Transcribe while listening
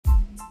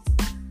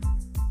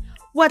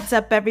What's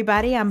up,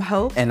 everybody? I'm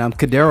Hope. And I'm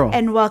Kadero.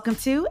 And welcome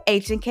to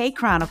H&K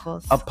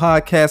Chronicles. A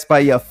podcast by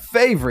your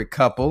favorite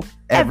couple,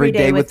 Every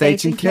Day with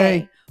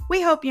H&K.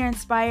 We hope you're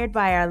inspired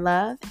by our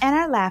love and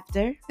our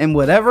laughter. And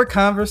whatever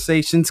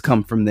conversations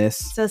come from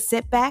this. So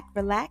sit back,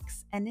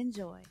 relax, and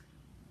enjoy.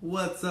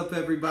 What's up,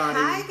 everybody?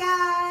 Hi,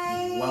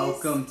 guys.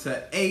 Welcome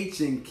to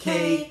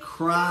H&K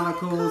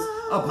Chronicles,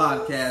 a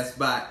podcast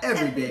by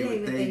Every Day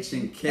with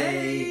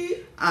H&K.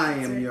 I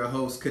am your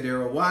host,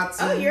 Kadero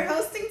Watson. Oh, you're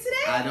hosting today?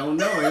 I don't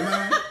know, am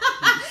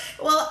I?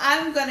 Well,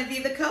 I'm going to be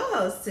the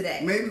co-host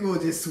today. Maybe we'll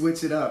just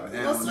switch it up.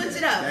 We'll switch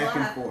it up. Back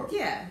and forth.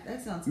 Yeah,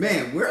 that sounds good.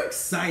 Man, we're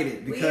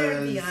excited because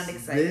we are beyond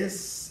excited.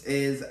 This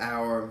is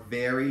our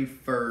very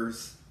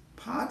first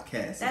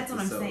podcast. That's what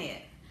I'm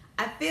saying.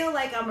 I feel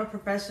like I'm a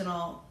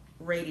professional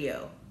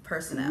radio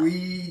personnel.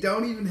 We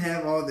don't even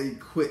have all the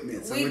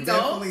equipment, so we're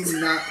definitely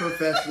not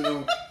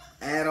professional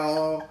at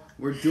all.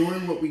 We're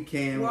doing what we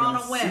can. We're on a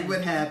whim. See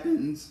what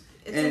happens,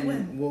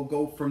 and we'll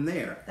go from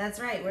there. That's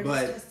right. We're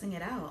just testing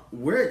it out.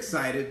 We're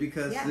excited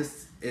because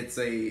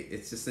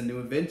it's just a new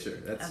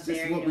adventure. That's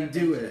just what we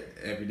do at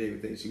Every Day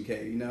with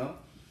H&K, you know.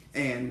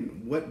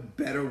 And what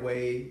better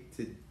way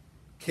to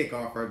kick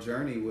off our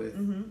journey with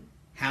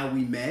how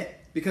we met?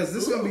 Because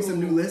this is going to be some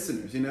new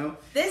listeners, you know.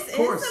 This is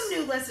some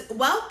new listeners.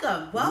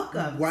 Welcome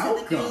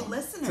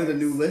to the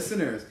new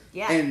listeners.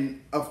 Yeah.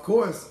 And of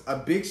course, a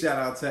big shout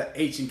out to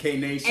H&K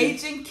Nation.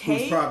 H&K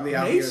who's probably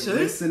out here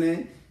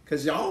listening.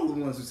 Because y'all are the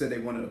ones who said they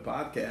wanted a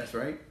podcast,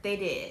 right? They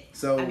did.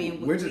 So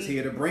we're just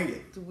here to bring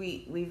it.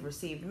 We've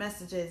received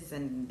messages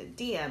and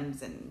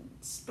DMs and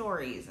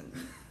stories and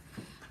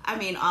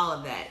all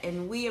of that.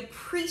 And we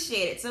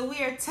appreciate it. So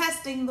we are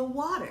testing the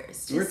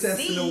waters. We're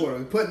testing the water.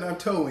 We're putting our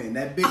toe in,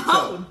 that big toe.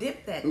 Oh,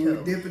 dip that toe.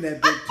 We're dipping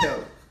that big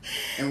toe.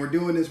 And we're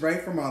doing this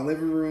right from our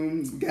living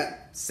room. We got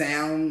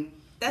sound.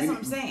 That's what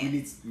I'm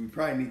saying. We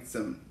probably need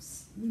some,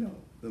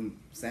 some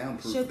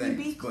soundproof things. Should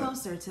we be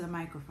closer to the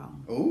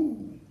microphone? Oh.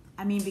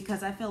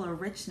 Because I feel a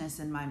richness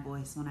in my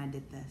voice when I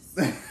did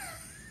this.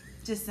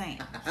 Just saying.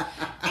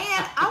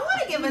 And I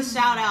want to give a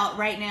shout out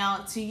right now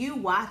to you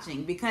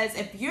watching, because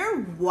if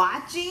you're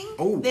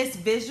watching this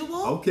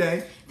visual,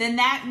 then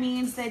that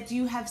means that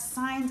you have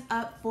signed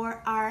up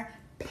for our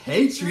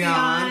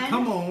Patreon.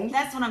 Come on.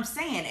 That's what I'm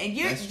saying. And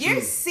you're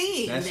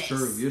seeing this. That's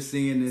true. You're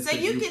seeing this. So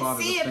you can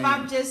see if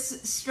I'm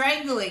just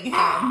strangling him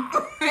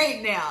right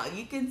now.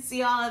 You can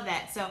see all of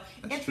that. So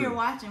if you're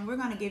watching, we're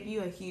going to give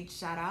you a huge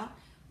shout out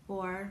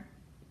for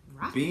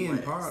being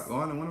part of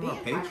one of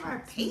our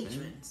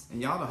patrons.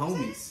 And y'all the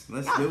homies.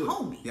 Let's do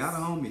it. Y'all the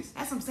homies.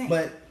 That's what I'm saying.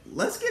 But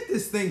let's get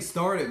this thing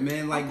started,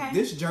 man.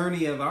 This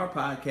journey of our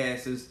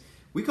podcast is,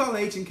 we call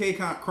it H&K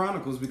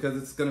Chronicles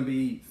because it's going to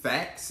be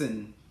facts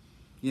and,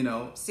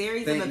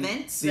 series of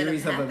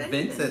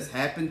events that's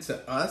happened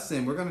to us.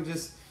 And we're going to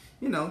just,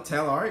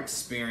 tell our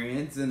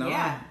experience and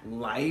our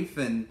life.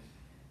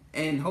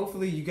 And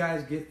hopefully you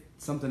guys get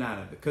something out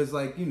of it. Because,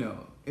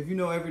 if you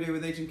know Every Day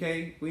with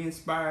H&K, we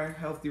inspire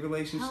healthy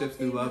relationships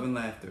through love and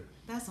laughter.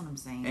 That's what I'm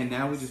saying. And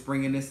now we're just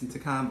bringing this into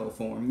convo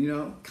form,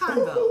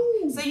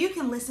 Convo. So you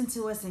can listen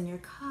to us in your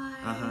car.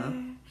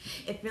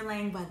 If you're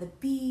laying by the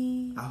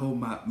beach. I hope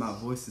my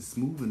voice is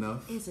smooth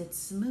enough. Is it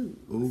smooth?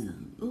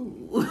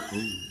 Ooh.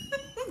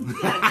 You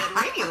got a good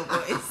radio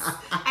voice.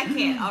 I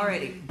can't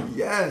already.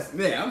 Yes,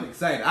 man, I'm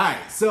excited.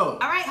 All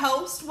right,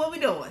 host, what we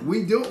doing?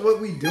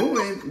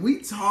 We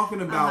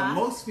talking about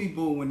most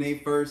people when they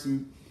first,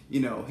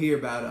 hear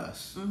about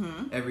us.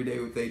 Every Day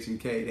with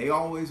H&K. They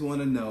always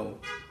want to know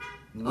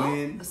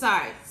when.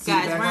 Sorry,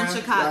 guys, we're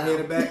in Chicago. Y'all hear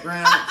the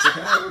background?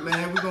 Chicago,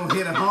 man, we're gonna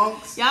hear the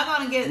honks. Y'all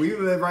gonna get. We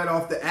live right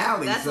off the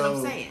alley. That's what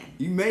I'm saying.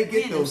 You may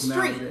get those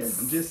nowadays.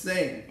 I'm just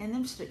saying. In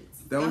them streets.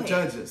 Don't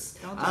judge us.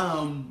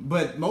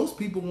 But most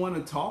people want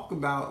to talk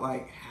about,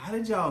 how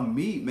did y'all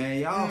meet, man?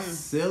 Y'all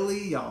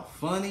silly, y'all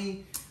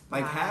funny.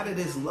 How did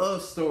this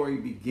love story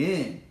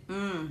begin?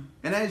 And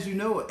as you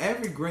know,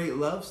 every great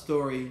love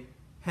story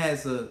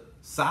has a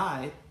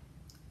side.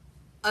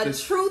 A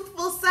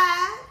truthful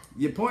side?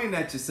 You're pointing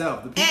at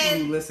yourself. The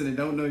people who listen and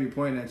don't know, you're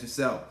pointing at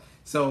yourself.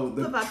 So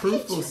the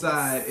truthful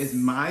side is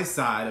my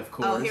side, of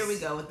course. Oh, here we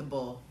go with the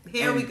bull. With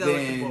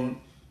the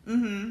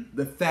bull.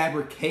 The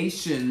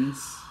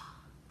fabrications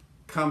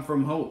come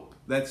from hope.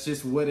 That's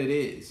just what it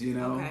is,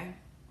 Okay.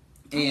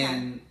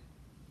 And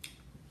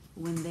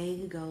when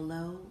they go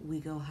low, we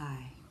go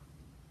high.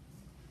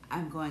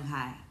 I'm going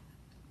high.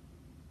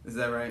 Is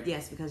that right?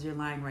 Yes, because you're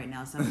lying right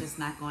now, so I'm just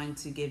not going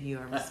to give you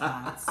a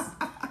response.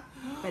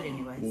 But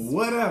anyways.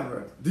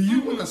 Whatever. Do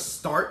you want to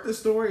start the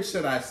story, or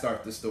should I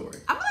start the story?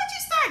 I'm going to let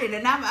you start it,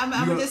 and I'm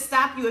going to just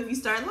stop you if you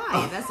start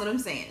lying. That's what I'm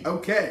saying.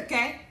 Okay.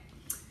 Okay?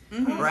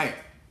 Right.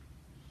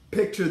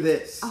 Picture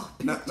this.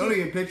 Don't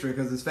even picture it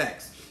because it's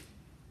facts.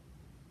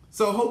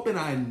 So Hope and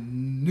I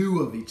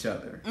knew of each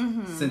other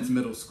since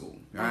middle school.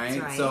 Right?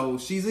 That's right. So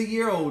she's a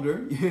year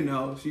older.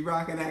 She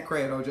rocking that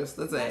cradle just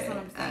to say. That's what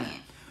I'm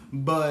saying.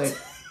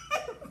 But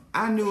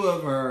I knew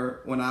of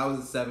her when I was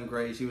in 7th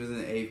grade. She was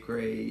in 8th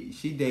grade.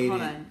 She dated.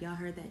 Hold on. Y'all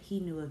heard that? He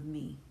knew of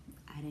me.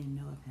 I didn't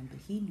know of him, but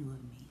he knew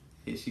of me.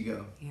 Here she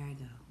go. Here I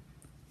go.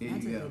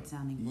 That's a good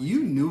sounding voice.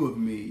 You knew of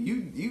me.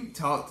 You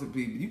talk to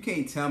people. You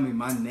can't tell me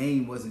my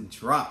name wasn't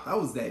dropped. I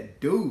was that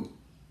dude.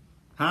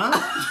 Huh?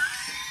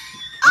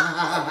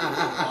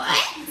 What?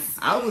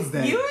 I was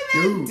that dude. You were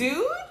that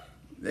dude?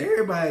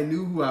 Everybody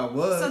knew who I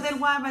was. So then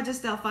why am I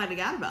just now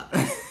finding out about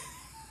that?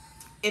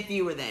 If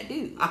you were that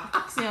dude. See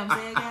what I'm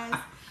saying, guys? All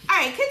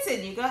right,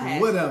 continue. Go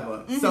ahead. Whatever.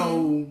 Mm-hmm.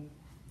 So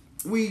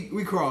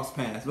we crossed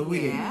paths, but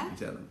we didn't know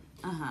each other.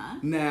 Uh-huh.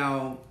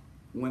 Now,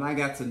 when I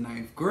got to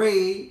 9th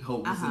grade,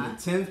 Hope was in the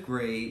 10th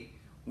grade,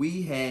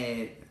 we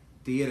had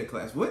theater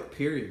class. What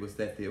period was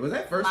that? Was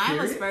that first period?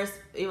 Mine was first.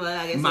 Well,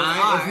 I guess Mine, it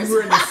was ours. if we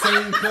were in the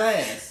same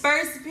class.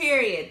 First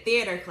period,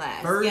 theater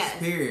class. First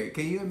period.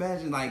 Can you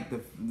imagine like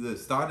the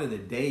start of the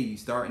day? You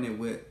starting it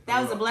with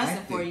that was a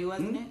blessing for you,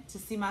 wasn't it? To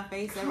see my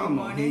face every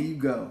morning. Here you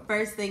go.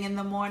 First thing in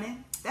the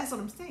morning. That's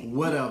what I'm saying.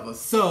 Whatever.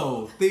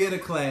 So theater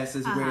class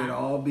is where it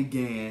all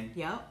began.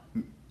 Yep.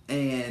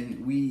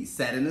 And we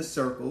sat in a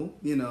circle,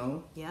 you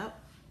know. Yep.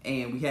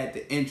 And we had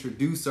to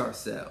introduce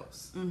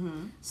ourselves.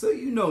 Mm-hmm. So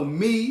you know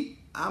me.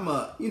 I'm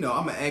an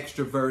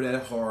extrovert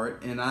at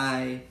heart,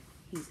 and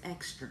he's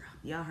extra.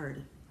 Y'all heard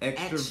it.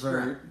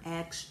 Extrovert.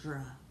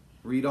 Extra.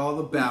 Read all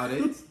about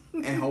it,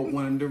 and Hope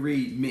wanted to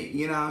read me.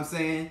 You know what I'm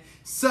saying?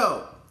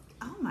 So.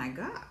 Oh my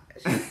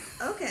gosh.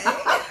 Okay.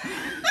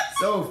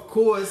 So of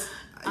course,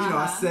 you know,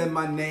 I said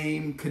my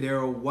name,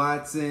 Kadero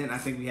Watson. I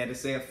think we had to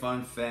say a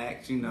fun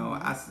fact. You know,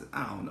 I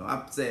don't know.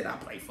 I said I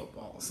play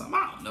football or something.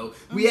 I don't know.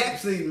 We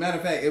actually, matter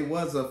of fact, it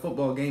was a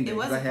football game. It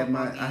was. I had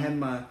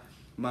my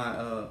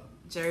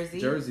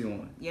jersey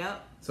on.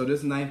 Yep. So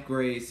this 9th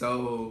grade,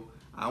 so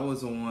I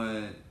was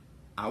on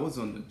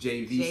the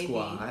JV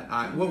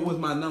squad. What was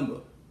my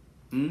number?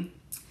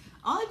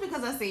 Only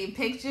because I seen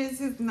pictures,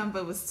 his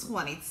number was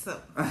 20.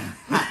 So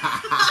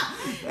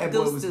that boy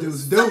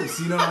was deuce.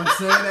 You know what I'm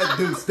saying?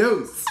 That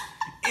deuce.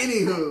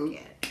 Anywho,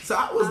 so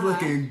I was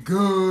looking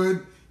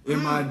good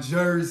in my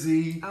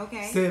jersey.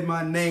 Okay. Said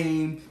my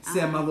name.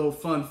 Said my little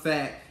fun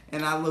fact,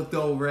 and I looked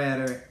over at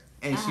her.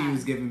 And she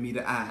was giving me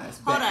the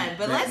eyes. Hold on,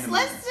 but let's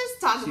just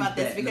talk about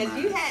this because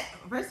you had,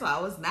 first of all, I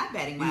was not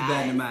batting my eyes. You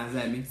batting the eyes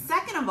at me.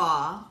 Second of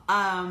all,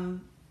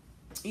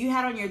 you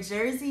had on your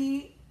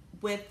jersey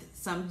with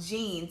some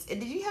jeans. And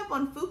did you have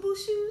on FUBU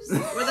shoes?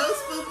 Were those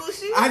FUBU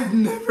shoes? I've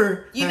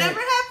never. You never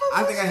had FUBU shoes?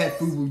 I think I had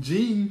FUBU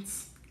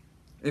jeans.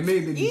 It may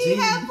have been jeans. You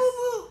had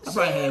FUBU shoes?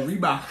 I probably had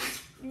Reebok.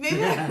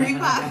 Maybe like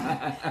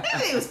Reebok.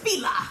 Maybe it was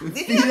Fila. Did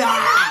you Fila.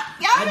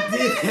 Y'all I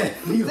did have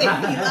Fila.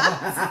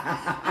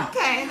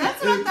 Okay, that's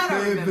what I thought I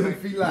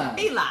remembered.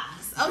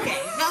 Filas. Okay,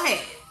 go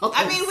ahead.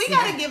 I mean, we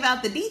got to give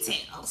out the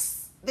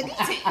details. The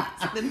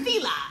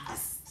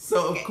Filas.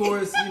 So, of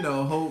course, you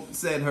know, Hope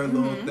said her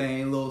little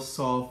thing, little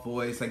soft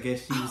voice. I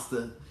guess she was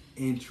the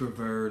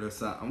introvert or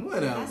something.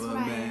 Whatever,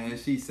 right. Man.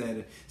 She said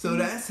it. So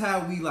that's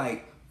how we,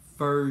 like,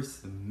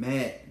 first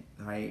met,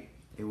 right?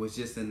 It was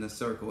just in the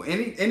circle.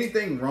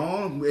 Anything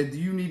wrong? Do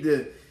you need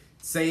to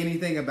say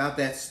anything about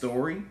that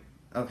story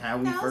of how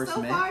we first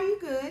met? No, so far you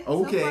good.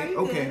 Okay,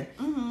 okay.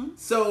 Good. Mm-hmm.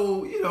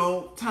 So, you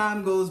know,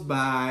 time goes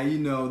by. You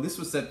know, this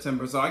was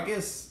September, so I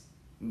guess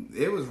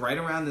it was right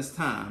around this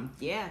time.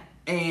 Yeah.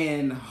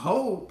 And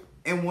Hope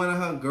and one of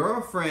her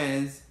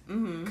girlfriends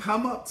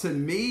come up to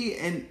me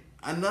and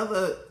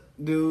another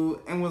dude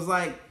and was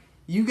like,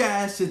 you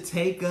guys should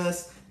take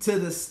us to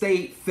the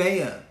state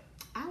fair.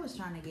 I was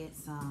trying to get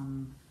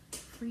some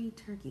free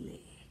turkey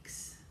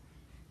legs.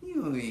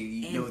 You don't even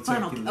eat no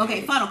funnel turkey legs.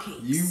 Okay, funnel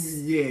cakes.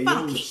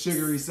 You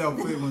sugar yourself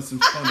with some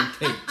funnel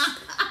cakes.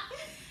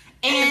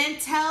 And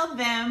tell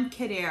them,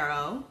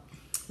 Kadero,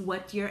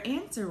 what your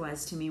answer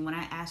was to me when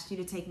I asked you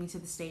to take me to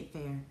the state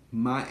fair.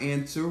 My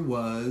answer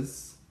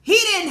was... He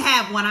didn't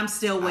have one. I'm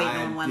still waiting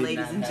on one,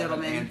 ladies and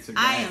gentlemen.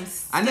 I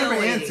never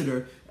answered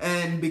her.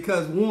 And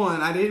because, one,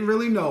 I didn't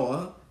really know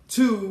her.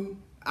 Two,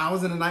 I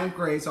was in the 9th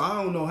grade, so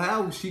I don't know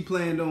how she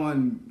planned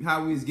on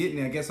how we was getting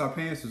there. I guess our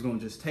parents was going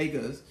to just take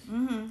us.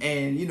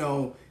 And, you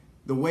know,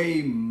 the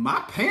way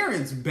my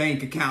parents'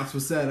 bank accounts were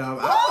set up,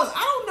 I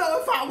don't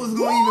know if I was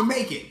going to even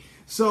make it.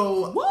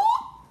 So,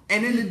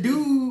 and then the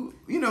dude,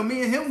 you know,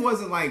 me and him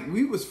wasn't like,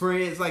 we was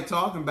friends, like,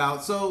 talking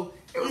about. So,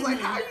 it was like,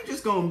 how you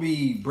just going to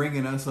be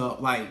bringing us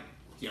up, like,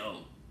 yo,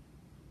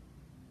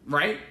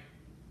 right?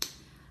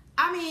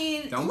 I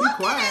mean, looking in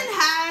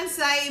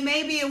hindsight,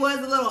 maybe it was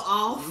a little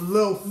off. A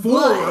little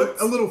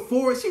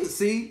forward. She was,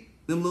 see,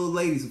 them little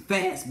ladies were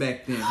fast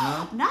back then,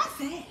 huh? Not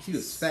fast. She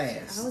was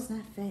fast. I was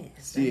not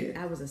fast.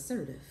 Yeah. I was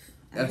assertive.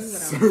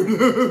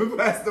 Assertive.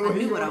 That's the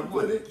way you want to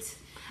put it.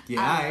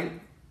 Yeah,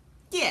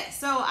 Yeah,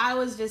 so I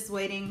was just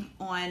waiting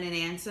on an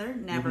answer.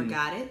 Never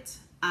got it.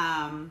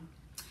 And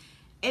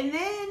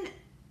then...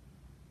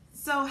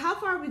 So how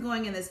far are we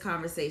going in this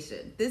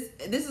conversation? This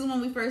is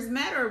when we first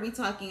met, or are we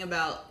talking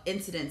about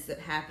incidents that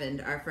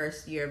happened our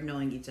first year of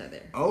knowing each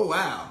other? Oh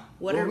wow!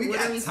 We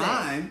got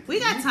time. We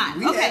got time.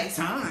 We have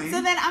time.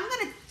 So then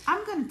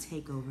I'm gonna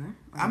take over.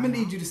 I'm gonna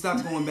need you to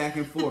stop going back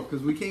and forth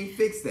because we can't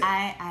fix that.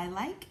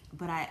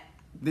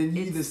 Then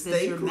you either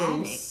stay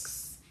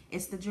close.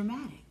 It's the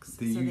dramatics.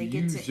 Then you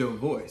use your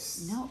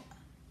voice. No.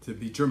 To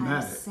be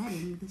dramatic. I'm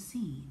setting the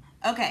scene.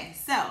 Okay,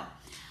 so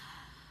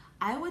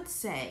I would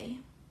say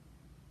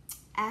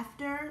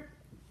after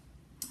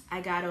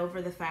I got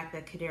over the fact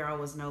that Kadero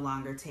was no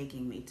longer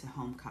taking me to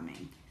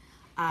homecoming.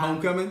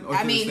 Homecoming? Or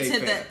I mean,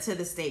 to to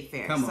the state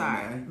fair. Come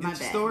Sorry. on, man. My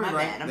bad. My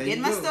bad. I'm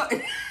getting my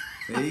story.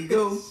 There you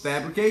go.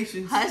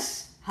 Fabrications.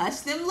 Hush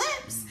them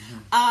lips.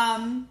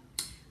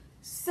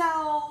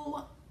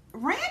 So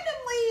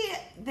randomly,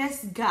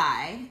 this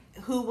guy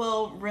who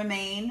will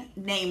remain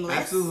nameless.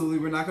 Absolutely,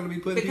 we're not going to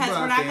be putting people out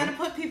there. Because we're not going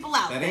to put people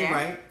out there. That ain't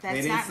right. That's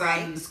they didn't not sign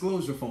right. the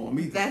disclosure form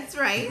either. That's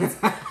right.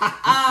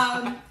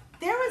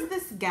 There was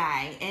this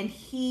guy, and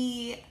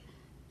he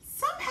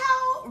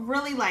somehow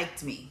really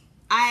liked me.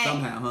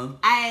 Somehow, huh?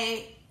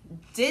 I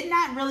did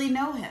not really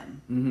know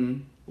him. Mm-hmm.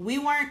 We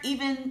weren't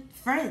even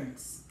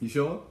friends. You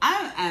sure?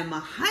 I am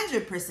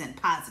 100%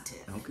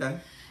 positive. Okay.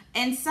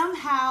 And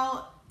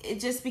somehow it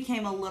just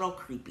became a little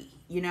creepy.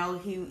 You know,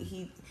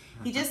 he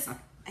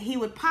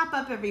would pop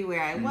up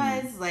everywhere I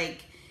was.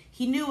 Like,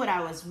 he knew what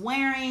I was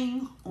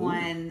wearing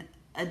on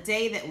a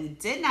day that we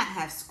did not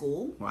have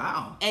school.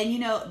 Wow. And you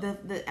know,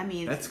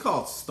 that's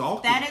called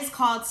stalking. That is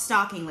called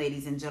stalking,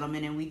 ladies and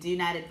gentlemen, and we do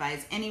not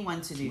advise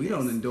anyone to do this. We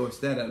don't endorse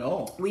that at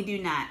all. We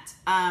do not.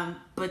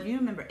 But you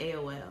remember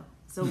AOL.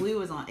 So we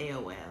was on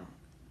AOL.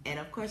 And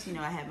of course, you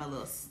know, I had my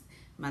little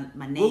my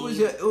name. What was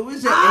your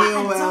AOL?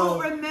 I don't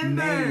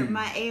remember name?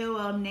 my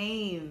AOL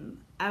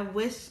name. I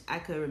wish I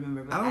could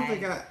remember, but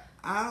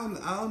I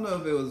don't know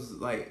if it was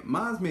like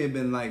mine may have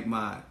been like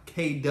my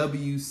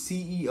KW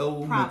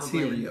CEO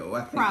material.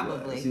 I think probably.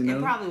 It was, you know?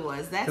 It probably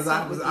was. That's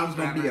because I was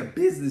going to be a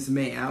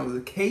businessman. I was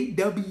a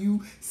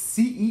KW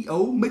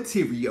CEO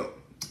material.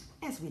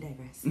 As we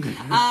digress.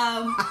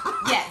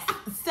 Yes.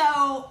 So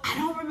I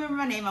don't remember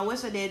my name. I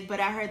wish I did, but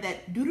I heard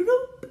that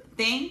doo-doo-doo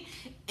thing.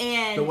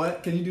 And the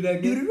what? Can you do that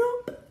again?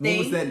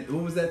 Doo-doo-doo thing.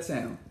 What was that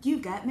sound? You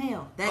got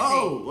mail. That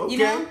thing. Okay. You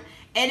know?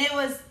 And it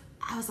was,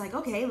 I was like,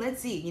 okay,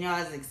 let's see. You know,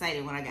 I was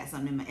excited when I got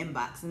something in my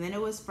inbox. And then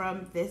it was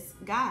from this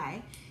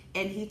guy.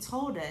 And he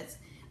told us,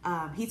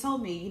 he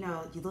told me, you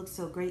know, you look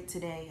so great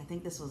today. I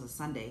think this was a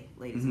Sunday,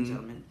 ladies and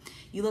gentlemen.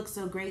 You look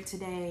so great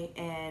today.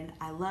 And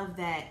I love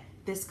that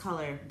this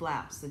color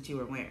blouse that you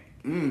were wearing.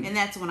 And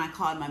that's when I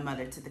called my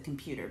mother to the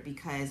computer,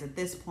 because at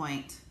this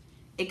point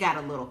it got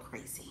a little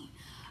crazy.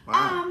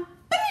 Wow.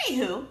 But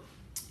anywho,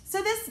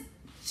 so this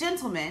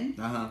gentleman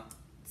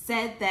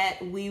said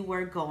that we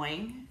were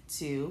going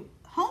to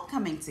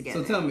homecoming together.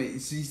 So tell me,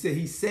 so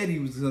he said he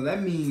was, so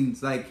that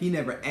means like he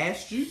never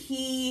asked you?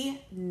 He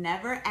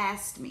never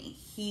asked me.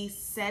 He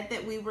said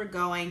that we were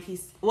going.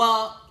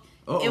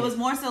 It was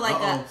more so like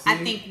I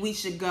think we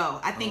should go.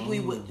 I think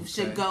we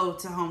should go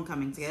to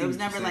homecoming together. It was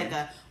never like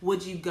a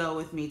would you go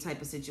with me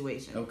type of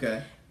situation.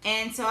 Okay.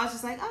 And so I was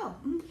just like, oh,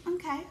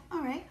 okay, all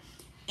right.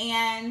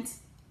 And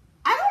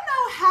I don't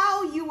know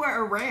how you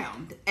were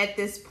around at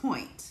this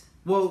point.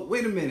 Well,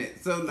 wait a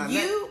minute. So now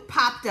you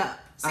popped up.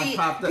 See, I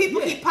popped up.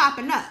 People keep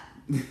popping up.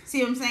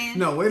 See what I'm saying?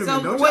 No, wait a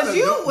minute. Don't was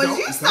you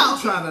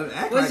stalking? Don't try to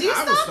act like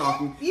I was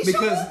stalking.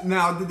 Because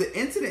now, did the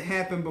incident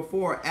happen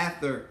before or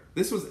after?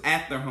 This was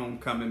after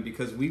homecoming,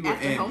 because we were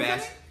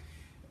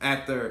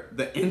after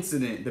the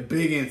incident, the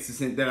big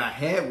incident that I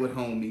had with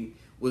homie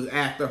was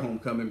after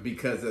homecoming,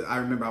 because I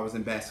remember I was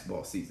in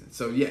basketball season.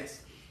 So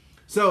yes.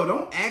 So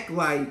don't act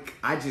like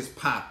I just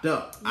popped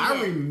up. Yeah.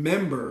 I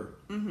remember,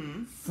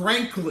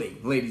 frankly,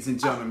 ladies and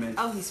gentlemen.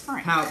 Oh, he's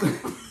frank.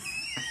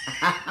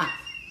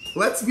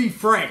 Let's be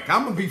frank.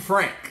 I'm going to be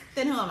frank.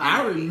 Then who am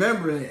I? I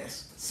remember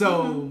this.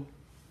 So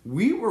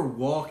we were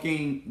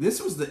walking.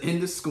 This was the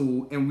end of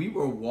school, and we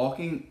were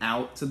walking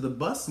out to the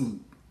bus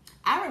loop.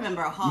 I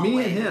remember a hallway.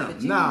 Me and him.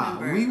 But you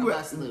remember a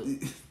bus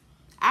loop.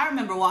 I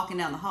remember walking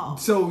down the hall.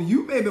 So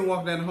you may have been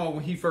walking down the hall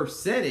when he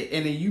first said it,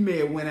 and then you may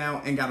have went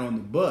out and got on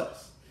the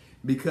bus.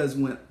 Because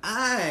when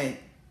I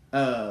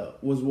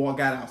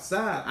got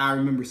outside, I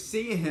remember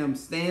seeing him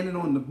standing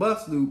on the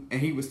bus loop, and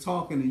he was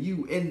talking to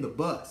you in the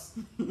bus.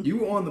 You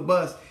were on the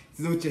bus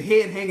with your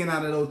head hanging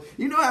out of those.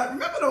 You know, I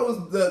remember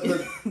those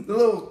the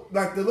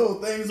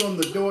little things on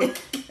the door,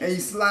 and you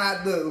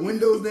slide the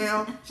windows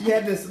down. She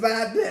had to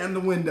slide down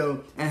the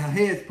window, and her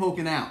head's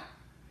poking out,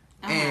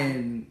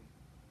 and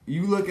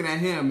you looking at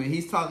him, and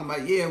he's talking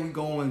about, yeah, we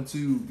going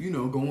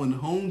to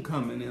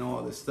homecoming and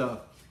all this stuff.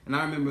 And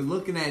I remember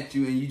looking at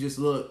you, and you just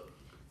look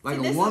like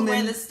a woman. This is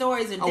where the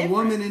stories are different. A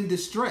woman in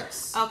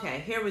distress. Okay,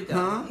 here we go.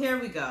 Huh? Here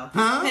we go.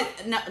 Huh?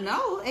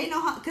 No, ain't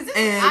no. Because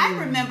I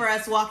remember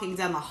us walking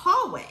down the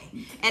hallway,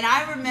 and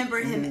I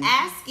remember him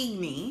asking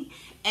me,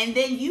 and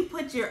then you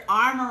put your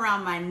arm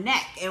around my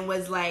neck and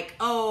was like,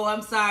 "Oh,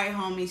 I'm sorry,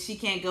 homie, she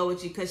can't go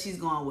with you because she's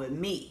going with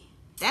me."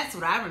 That's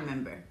what I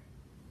remember.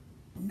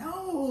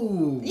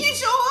 No. You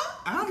sure?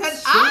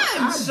 Because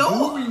I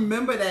do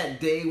remember that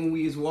day when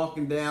we was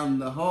walking down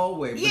the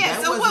hallway. But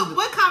yeah, so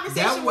what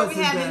conversation were we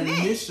having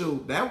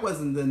then? That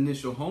wasn't the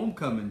initial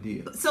homecoming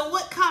deal. So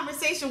what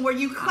conversation were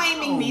you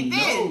claiming me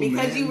then?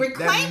 Because you were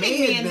claiming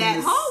me in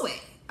that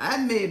hallway. I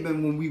may have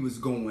been when we was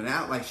going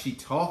out, like she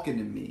talking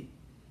to me.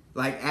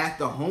 Like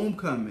after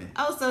homecoming.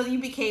 Oh, so you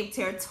became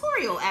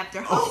territorial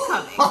after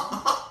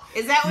homecoming.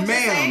 Is that what you're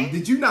saying? Ma'am,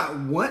 did you not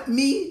want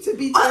me to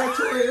be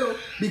territorial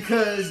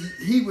because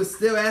he was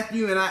still after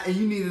you and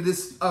you needed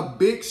a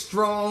big,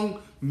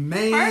 strong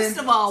man? First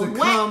of all,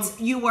 come.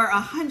 you were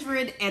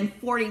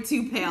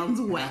 142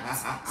 pounds wet.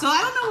 So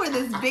I don't know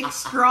where this big,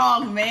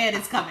 strong man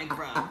is coming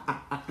from.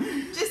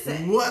 Just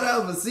saying.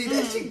 Whatever. See,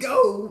 there she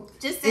go.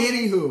 Just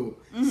saying. Anywho,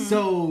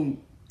 so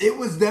it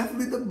was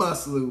definitely the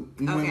bus loop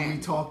when we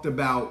talked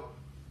about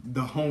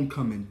the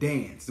homecoming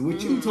dance.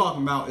 What you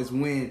talking about is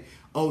when,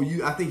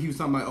 I think he was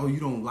talking about, you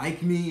don't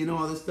like me and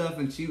all this stuff.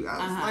 And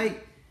I was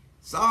like,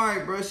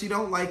 sorry, bro, she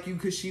don't like you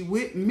because she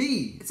with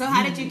me. So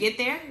how did you get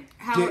there?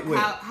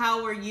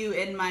 How were you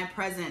in my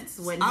presence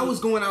when I was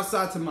going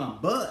outside to my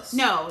bus?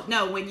 No,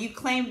 when you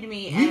claimed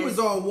me we was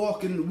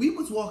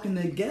walking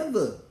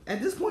together. At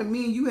this point,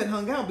 me and you had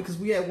hung out because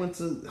we had went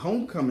to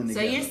homecoming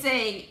together. So you're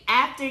saying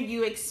after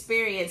you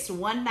experienced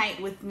one night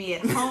with me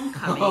at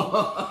homecoming,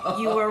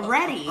 you were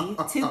ready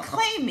to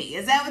claim me.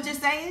 Is that what you're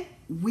saying?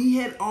 We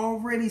had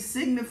already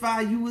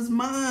signified you was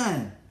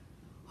mine.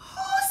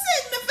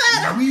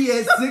 Signified? We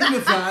had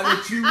signified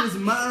that you was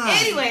mine.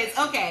 Anyways,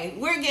 okay,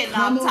 we're getting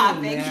off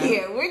topic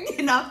here. We're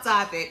getting off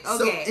topic.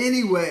 Okay. So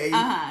anyway,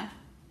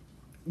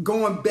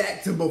 going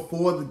back to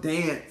before the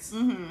dance,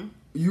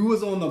 you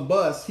was on the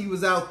bus. He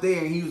was out there,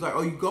 and he was like,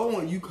 "Oh, you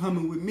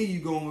coming with me? You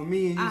going with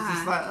me?" And he was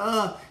just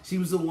like, she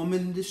was a woman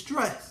in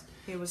distress.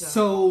 Here we go.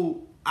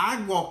 So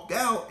I walked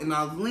out, and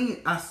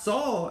I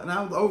saw, and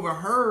I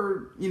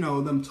overheard,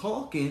 them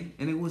talking,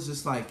 and it was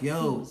just like,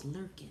 "Yo, he was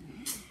lurking."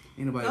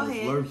 Ain't nobody was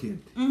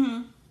lurking.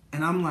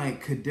 And I'm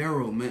like,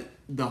 Kadero, man,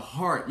 the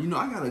heart.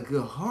 I got a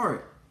good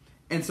heart.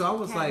 And so I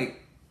was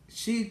like,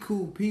 she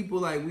cool people.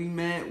 Like, we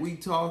met, we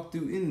talked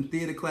in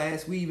theater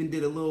class. We even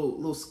did a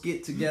little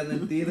skit together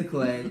in theater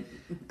class.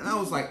 And I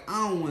was like,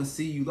 I don't want to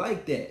see you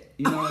like that.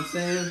 You know what I'm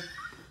saying?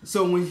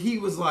 So when he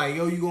was like,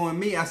 yo, you going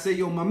with me? I said,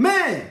 yo, my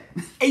man.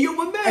 Hey, yo,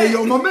 my man. Hey,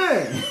 yo, my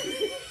man.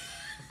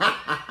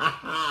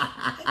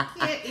 I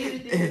can't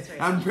even do this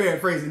right I'm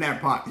paraphrasing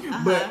that part.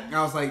 But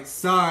I was like,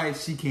 sorry,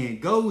 she can't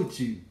go with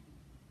you.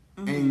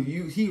 And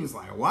he was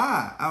like,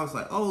 why? I was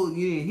like, oh,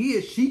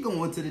 yeah, she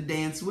going to the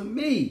dance with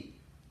me.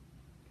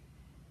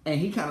 And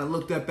he kind of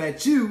looked up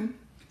at you.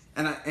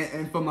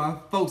 And for my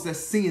folks that's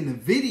seeing the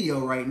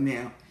video right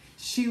now,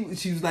 she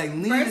was like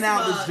leaning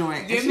out this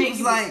joint. And she was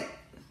like,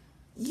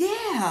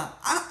 yeah,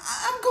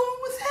 I'm going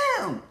with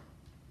him.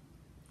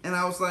 And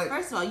I was like,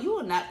 first of all, you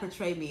will not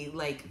portray me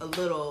like a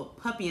little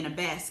puppy in a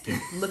basket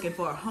looking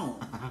for a home.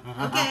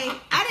 Okay?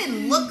 I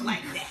didn't look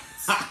like that.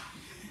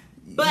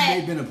 But you may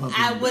have been a puppy in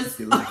a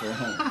basket looking for a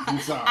home. I'm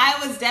sorry. I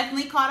was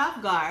definitely caught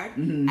off guard.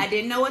 I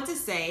didn't know what to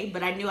say,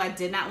 but I knew I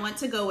did not want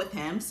to go with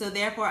him. So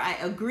therefore, I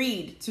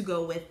agreed to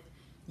go with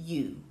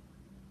you.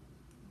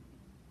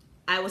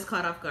 I was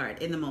caught off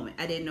guard in the moment.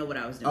 I didn't know what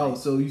I was doing. Oh,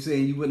 so you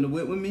saying you wouldn't have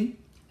went with me?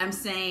 I'm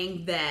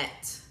saying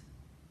that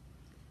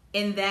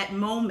in that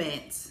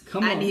moment,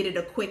 I needed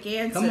a quick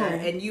answer,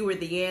 and you were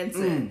the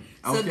answer. Okay.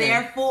 So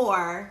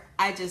therefore,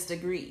 I just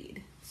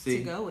agreed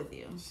to go with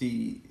you.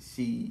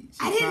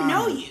 I didn't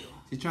know you.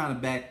 She's trying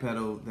to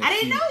backpedal. I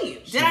didn't know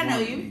you. Did I know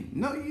you? Me.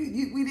 No,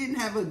 we didn't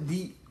have a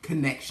deep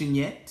connection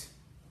yet.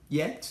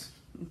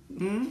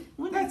 When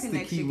That's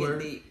the key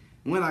word.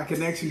 When our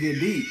connection get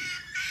deep.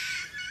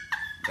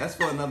 That's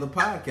for another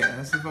podcast.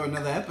 That's for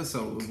another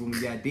episode when we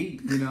got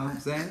deep. You know what I'm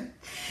saying?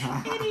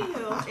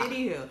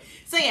 Anywho.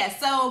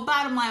 So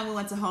bottom line, we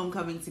went to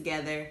homecoming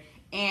together.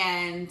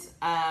 And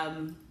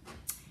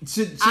you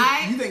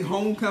think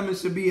homecoming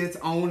should be its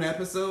own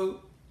episode?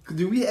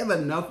 Do we have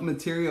enough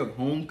material of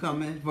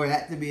homecoming for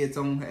that to be its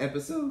own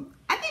episode?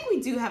 I think we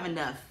do have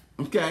enough.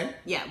 Okay.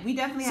 Yeah, we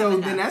definitely have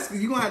enough. So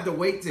then you're going to have to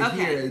wait to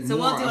hear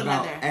more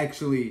about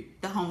actually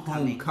the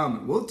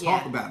homecoming. We'll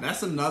talk about it.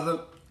 That's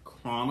another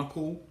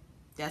chronicle.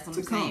 That's what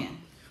I'm saying.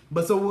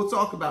 But so we'll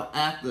talk about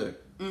after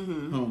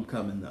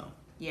homecoming though.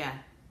 Yeah.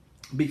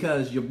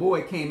 Because your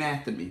boy came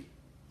after me.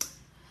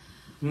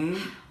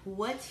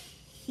 What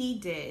he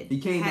did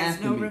has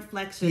no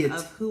reflection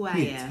of who I am.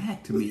 He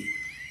attacked me.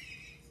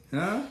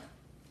 Huh?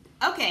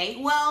 Okay,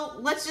 well,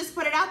 let's just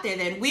put it out there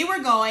then. We were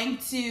going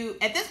to,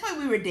 at this point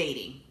we were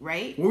dating,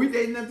 right? Were we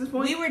dating at this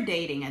point? We were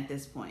dating at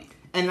this point.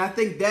 And I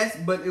think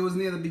but it was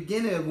near the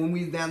beginning of when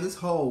we was down this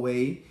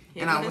hallway.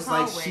 And I was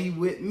like, she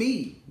with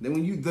me. Then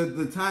when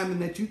the timing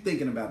that you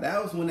thinking about,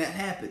 that was when that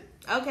happened.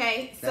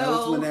 Okay, that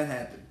was when that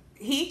happened.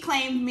 He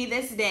claimed me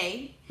this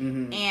day,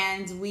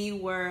 and we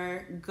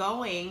were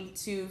going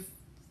to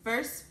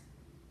first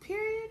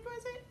period,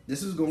 was it?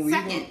 This was going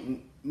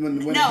second.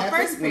 When it happened,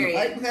 first period.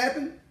 When the fight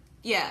happened?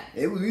 Yeah.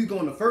 We was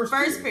going to first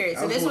period.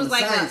 So this was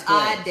like an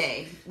odd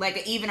day, like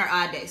an even or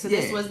odd day. So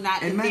this was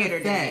not the theater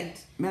day.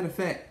 Matter of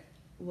fact.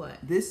 What?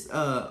 This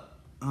our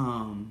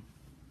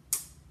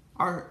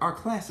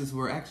classes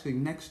were actually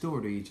next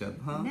door to each other,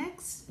 huh?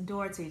 Next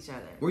door to each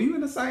other. Were you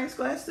in a science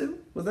class too?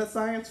 Was that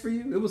science for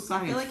you? It was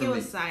science. I feel like it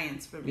was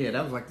science for me. Yeah,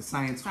 that was like the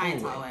science hallway.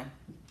 hallway.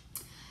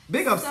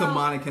 Big ups to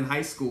Monacan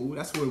High School.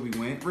 That's where we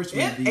went.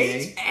 Richmond,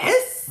 VA.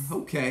 HS.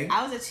 Okay.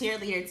 I was a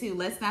cheerleader too.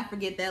 Let's not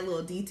forget that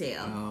little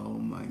detail. Oh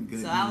my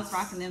goodness. So I was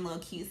rocking them little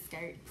cute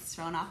skirts,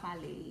 showing off my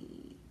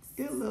legs.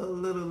 Your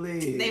little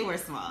legs. They were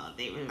small.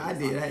 They were really I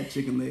small. did. I had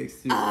chicken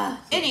legs too.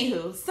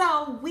 Anywho,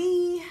 so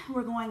we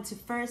were going to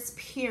first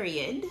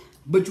period.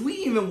 But we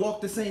even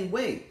walked the same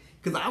way.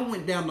 Because I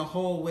went down the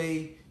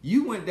hallway.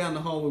 You went down the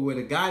hallway where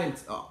the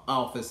guidance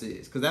office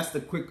is. Because that's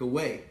the quicker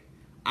way.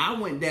 I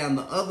went down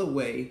the other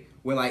way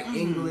where like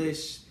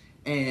English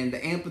and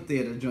the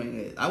amphitheater joint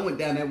is. I went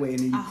down that way and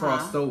then you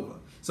crossed over.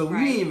 So we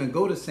didn't even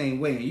go the same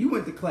way. And you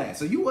went to class.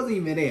 So you wasn't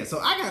even there. So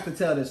I got to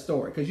tell this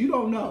story. Because you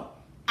don't know.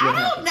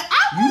 I don't know.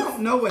 You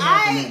don't know what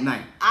happened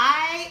that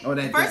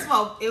night. First of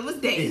all, it was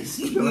days.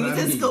 We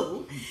was in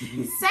school.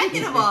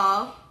 Second of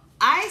all,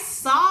 I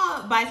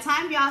saw, by the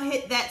time y'all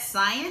hit that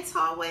science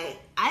hallway,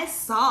 I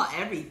saw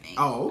everything.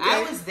 Oh, okay.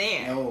 I was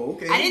there. Oh,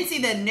 okay. I didn't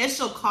see the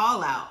initial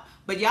call out,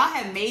 but y'all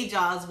had made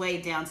y'all's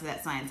way down to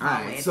that science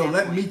hallway. All right, so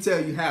let me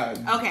tell you how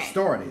it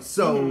started.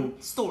 So,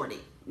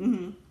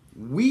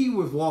 we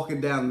was walking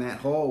down that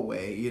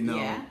hallway, you know,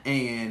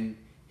 and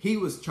he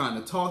was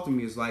trying to talk to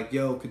me. It's like,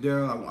 yo,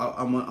 Kadero,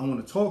 I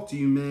want to talk to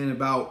you, man,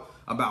 about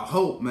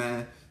Hope,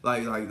 man.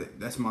 Like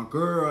that's my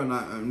girl,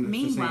 and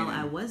meanwhile,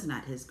 I was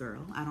not his girl.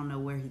 I don't know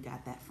where he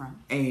got that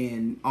from,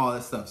 and all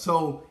that stuff.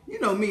 So you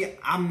know me,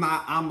 I'm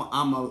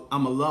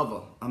a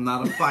lover. I'm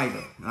not a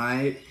fighter, all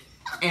right.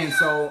 And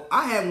so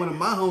I had one of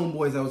my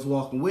homeboys that was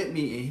walking with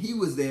me, and he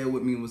was there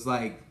with me and was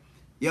like,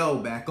 yo,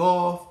 back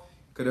off.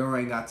 Kadero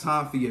ain't got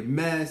time for your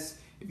mess.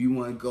 If you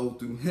want to go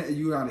through him,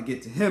 you got to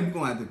get to him, you're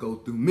going to have to go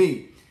through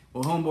me.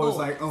 Well, homeboy was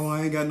like, oh,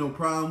 I ain't got no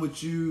problem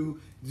with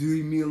you.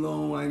 Leave me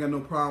alone. I ain't got no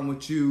problem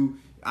with you.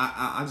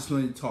 I just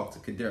wanted to talk to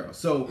Kadero.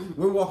 So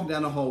we're walking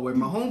down the hallway.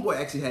 My homeboy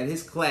actually had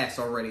his class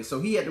already, so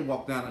he had to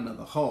walk down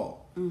another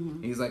hall.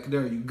 And he's like,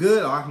 Kadero, you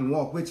good? Or I can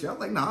walk with you. I was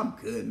like, no, I'm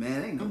good,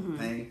 man. Ain't no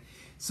thing.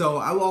 So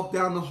I walked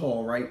down the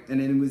hall, right? And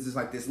then it was just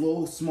like this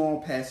little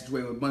small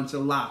passageway with a bunch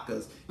of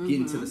lockers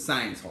getting to the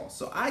science hall.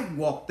 So I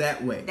walked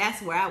that way.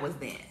 That's where I was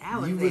there.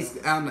 You was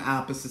on the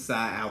opposite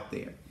side out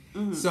there.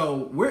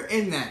 So we're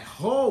in that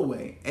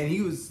hallway, and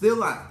he was still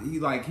like, he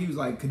was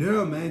like,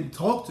 Kadero, man,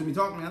 talk to me.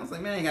 I was like,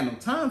 man, I ain't got no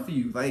time for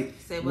you, like,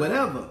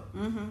 whatever.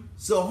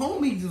 So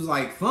homie was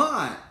like,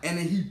 fine, and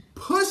then he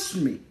pushed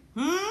me.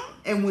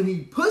 And when he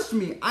pushed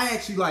me, I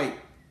actually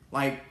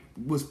like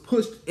was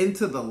pushed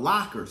into the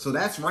locker. So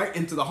that's right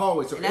into the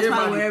hallway. So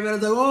everybody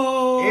was like,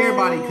 oh,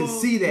 everybody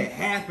could see that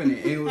happening,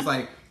 and it was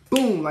like,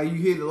 boom, like you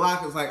hear the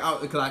locker. It's like,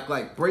 cause I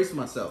like brace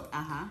myself,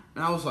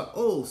 and I was like,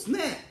 oh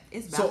snap.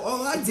 So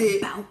all I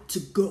did, about to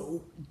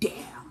go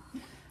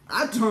down.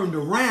 I turned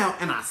around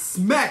and I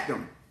smacked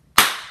him.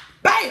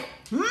 Bam!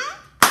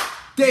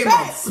 Gave him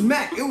a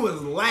smack. It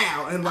was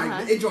loud and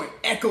like it joint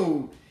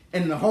echoed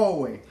in the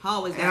hallway.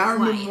 And I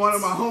remember one of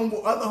my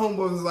other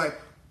homeboys was like,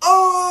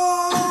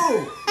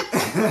 oh,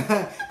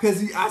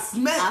 because I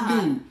smacked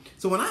dude.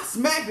 So when I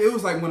smacked it, it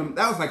was like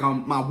that was like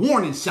my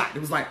warning shot.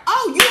 It was like,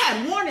 oh, you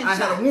had warning shot. I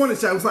had a warning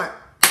shot. It was like.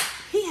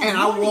 And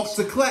I walked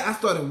to class. I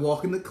started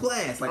walking to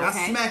class. Like I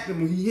smacked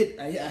him when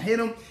I hit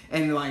him,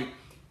 and like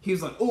he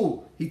was like,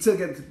 "Oh!" He took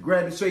it to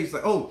grab his face. He's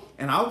like, "Oh!"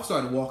 And I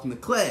started walking to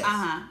class.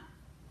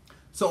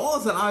 So all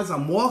of a sudden, as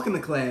I'm walking to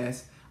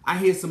class, I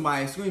hear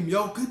somebody scream,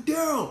 "Yo,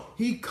 Kadero,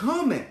 he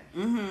coming!"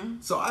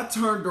 So I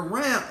turned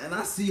around and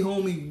I see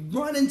homie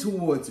running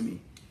towards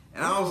me,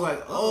 and I was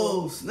like,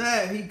 "Oh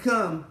snap, he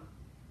come!"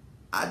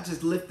 I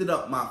just lifted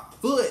up my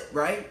foot,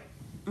 right?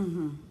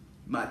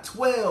 My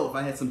 12,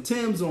 I had some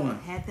Timbs on.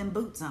 Had them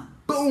boots on.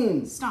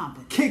 Boom.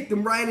 Stomping. Kicked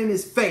him right in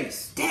his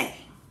face. Dang.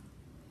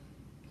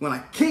 When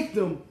I kicked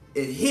him,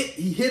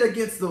 he hit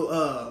against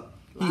the,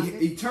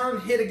 he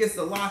turned, hit against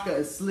the locker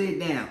and slid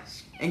down.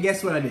 And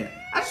guess what I did?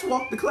 I just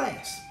walked to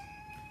class.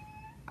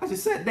 I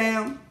just sat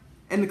down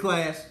in the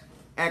class,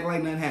 act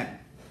like nothing happened.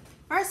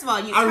 First of all,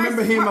 I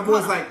remember hearing my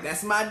voice like,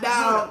 that's my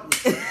dog.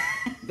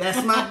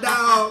 That's my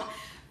dog.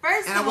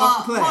 First of all,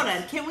 hold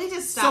on. Can we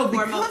just stop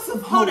for a moment?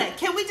 Hold on.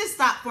 Can we just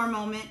stop for a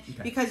moment?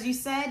 Because you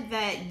said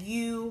that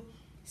you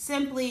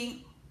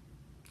simply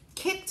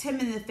kicked him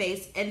in the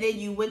face and then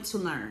you went to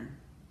learn.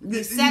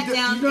 You sat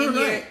down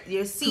in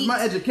your seat. My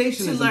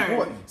education is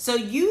important. So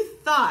you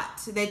thought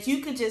that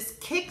you could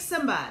just kick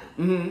somebody,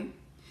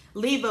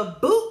 leave a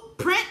boot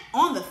print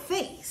on the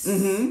face,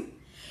 and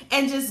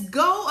just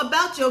go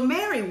about your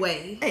merry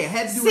way. Hey, I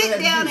had to do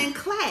sit down in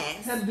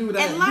class and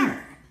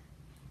learn.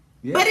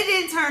 Yeah. But it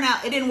didn't turn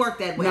out. It didn't work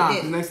that way. Nah,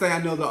 the next thing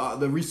I know,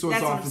 the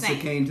resource officer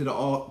came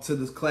to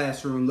this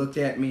classroom, looked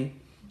at me,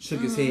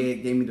 shook his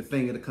head, gave me the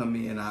finger to come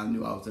in, and I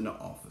knew I was in the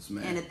office,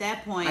 man. And at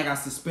that point, I got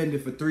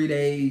suspended for 3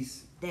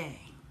 days. Dang.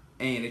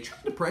 And they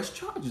tried to press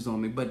charges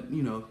on me, but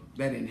you know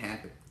that didn't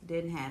happen.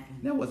 Didn't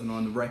happen. That wasn't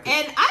on the record.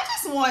 And I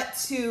just want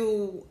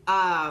to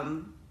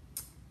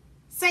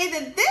say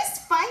that this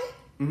fight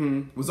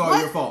was all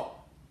your fault.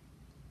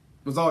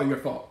 Was all your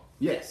fault.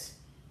 Yes.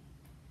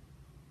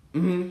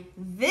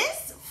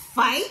 This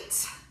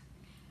fight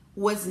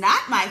was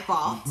not my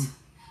fault.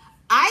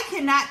 I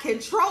cannot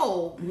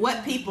control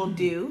what people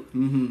do.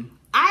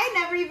 I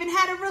never even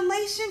had a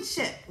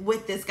relationship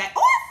with this guy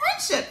or a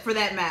friendship for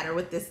that matter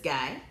with this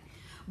guy.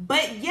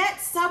 But yet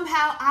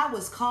somehow I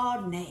was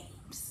called names.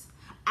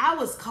 I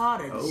was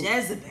called a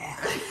Jezebel.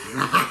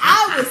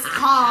 I was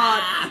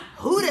called,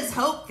 who does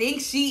Hope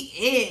think she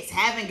is,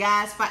 having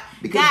guys fight.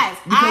 Because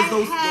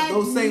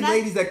those same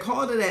ladies that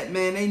called her that,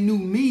 man, they knew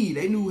me.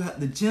 They knew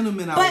the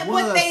gentleman I was. But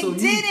what they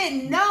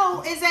didn't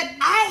know is that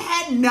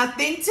I had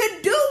nothing to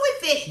do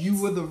with it.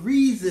 You were the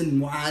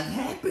reason why it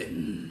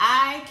happened.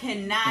 I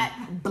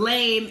cannot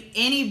blame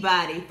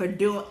anybody for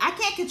doing, I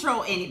can't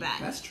control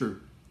anybody. That's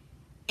true.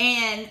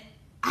 And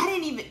I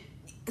didn't even,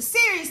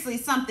 seriously,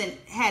 something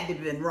had to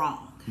have been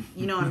wrong.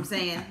 You know what I'm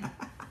saying?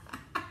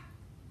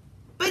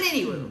 But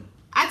anyway,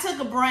 I took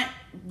the brunt,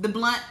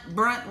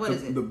 what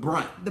is it? The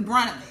brunt. The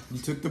brunt of it. You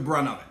took the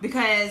brunt of it.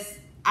 Because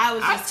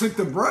I took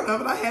the brunt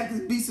of it. I had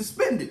to be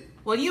suspended.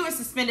 Well, you were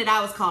suspended.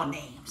 I was called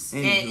names.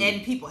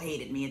 And people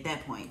hated me at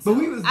that point. So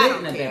but we was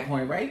dating at that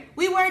point, right?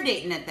 We were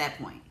dating at that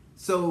point.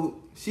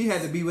 So she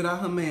had to be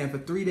without her man for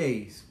 3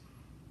 days.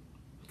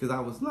 Because I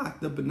was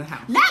locked up in the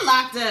house. Not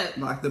locked up.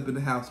 Locked up in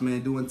the house,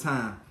 man, doing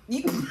time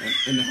in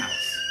the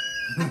house.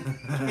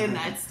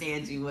 Cannot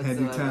stand you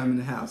whatsoever. Had to do time in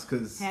the house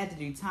because had to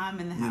do time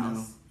in the house.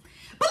 Know.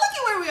 But look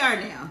at where we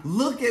are now.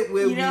 Look at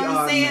where we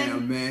are now,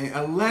 man.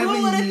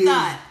 11 years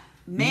thought?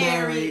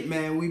 Married,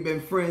 man. We've been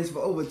friends for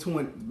over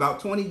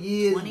 20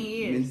 years. 20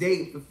 years. Been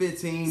dating for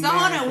 15. So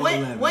hold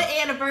on, what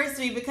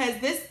anniversary? Because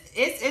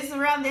it's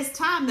around this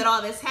time that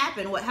all this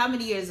happened. How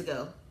many years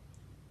ago?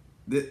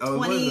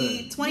 20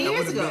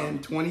 years ago. Been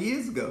 20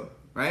 years ago,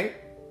 right?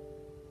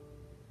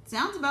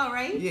 Sounds about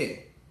right. Yeah.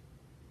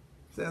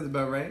 Sounds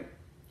about right.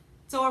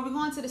 So are we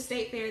going to the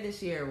state fair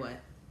this year or what?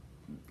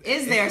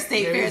 Is there a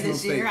state fair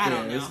this year? I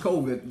don't know. It's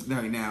COVID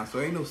right now,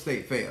 so ain't no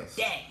state fairs.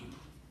 Dang.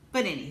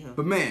 But anywho.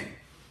 But man,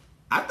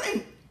 I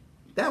think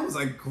that was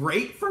a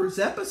great first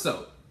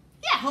episode.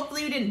 Yeah,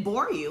 hopefully we didn't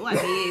bore you. I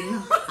mean,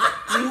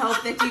 we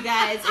hope that you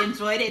guys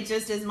enjoyed it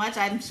just as much.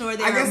 I'm sure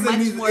there are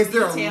much more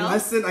details. Is there a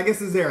lesson? I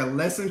guess is there a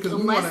lesson? Because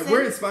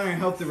we're inspiring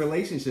healthy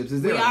relationships.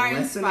 Is there a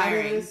lesson out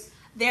of this?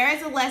 There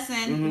is a lesson.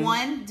 Mm-hmm.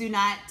 One, do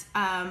not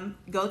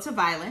go to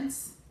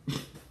violence.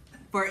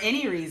 For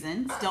any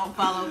reasons, don't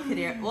follow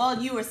Kadero.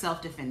 Well, you were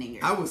self-defending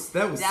yourself.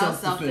 That was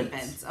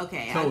self-defense.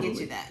 Okay, totally. I'll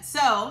get you that.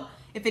 So,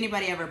 if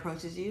anybody ever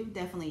approaches you,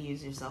 definitely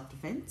use your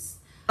self-defense.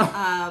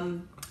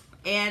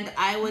 And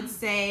I would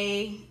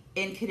say,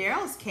 in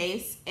Kadero's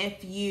case,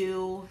 if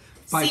you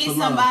see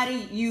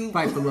somebody you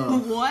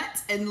want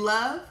and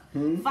love,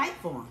 fight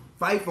for them.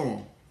 Fight for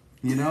them.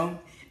 You know?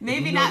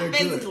 Maybe not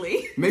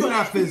physically. Maybe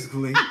not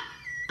physically.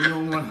 You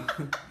don't want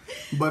to.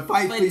 But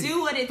fight for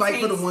do what it fight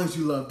takes. For the ones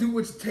you love. Do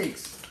what it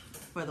takes.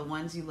 For the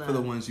ones you love. For the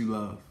ones you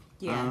love.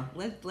 Yeah.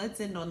 Let's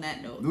end on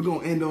that note. We're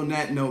going to end on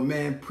that note,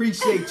 man.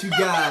 Appreciate you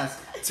guys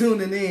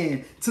tuning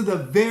in to the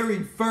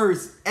very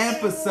first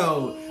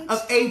episode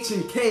of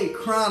H&K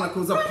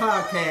Chronicles, a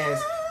podcast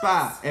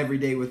by Every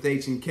Day with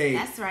H&K.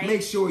 That's right.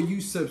 Make sure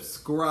you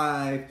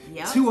subscribe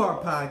to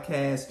our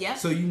podcast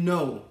so you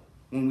know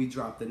when we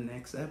drop the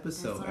next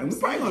episode. And we're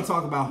probably going to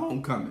talk about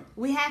homecoming.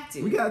 We have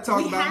to. We got to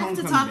talk about homecoming.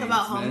 We have to talk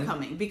about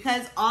homecoming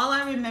because all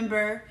I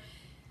remember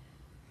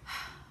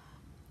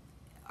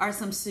are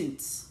some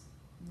suits.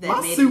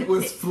 My suit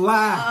was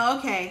fly. Oh,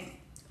 okay.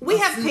 We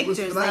have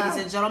pictures, ladies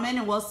and gentlemen,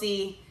 and we'll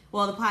see.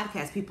 Well, the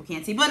podcast people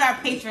can't see, but our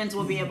patrons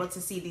will be able to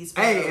see these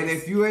photos. Hey, and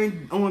if you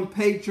ain't on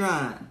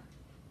Patreon,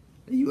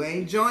 you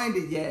ain't joined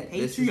it yet.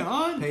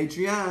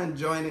 Patreon,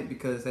 join it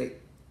because, hey,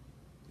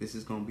 this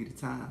is going to be the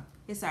time.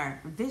 It's our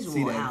visual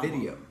See that album.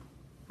 video.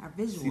 Our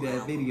visual See that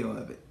album. video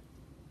of it.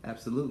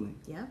 Absolutely.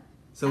 Yeah.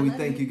 So we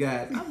thank you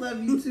guys. I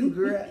love you too,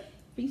 girl.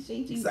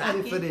 Appreciate you.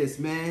 Excited for this,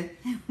 man.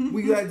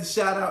 We got to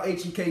shout out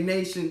H&K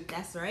Nation.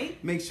 That's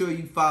right. Make sure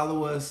you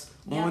follow us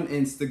on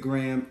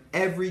Instagram,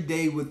 Every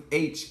Day with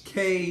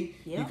HK.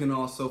 Yep. You can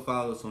also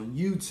follow us on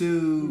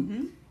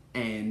YouTube,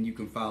 and you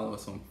can follow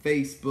us on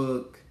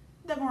Facebook.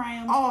 The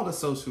gram. All the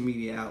social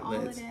media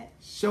outlets. All of that.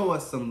 Show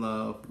us some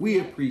love. We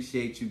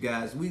appreciate you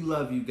guys. We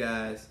love you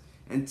guys.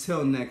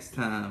 Until next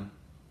time.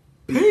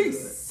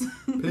 Peace.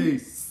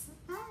 Peace.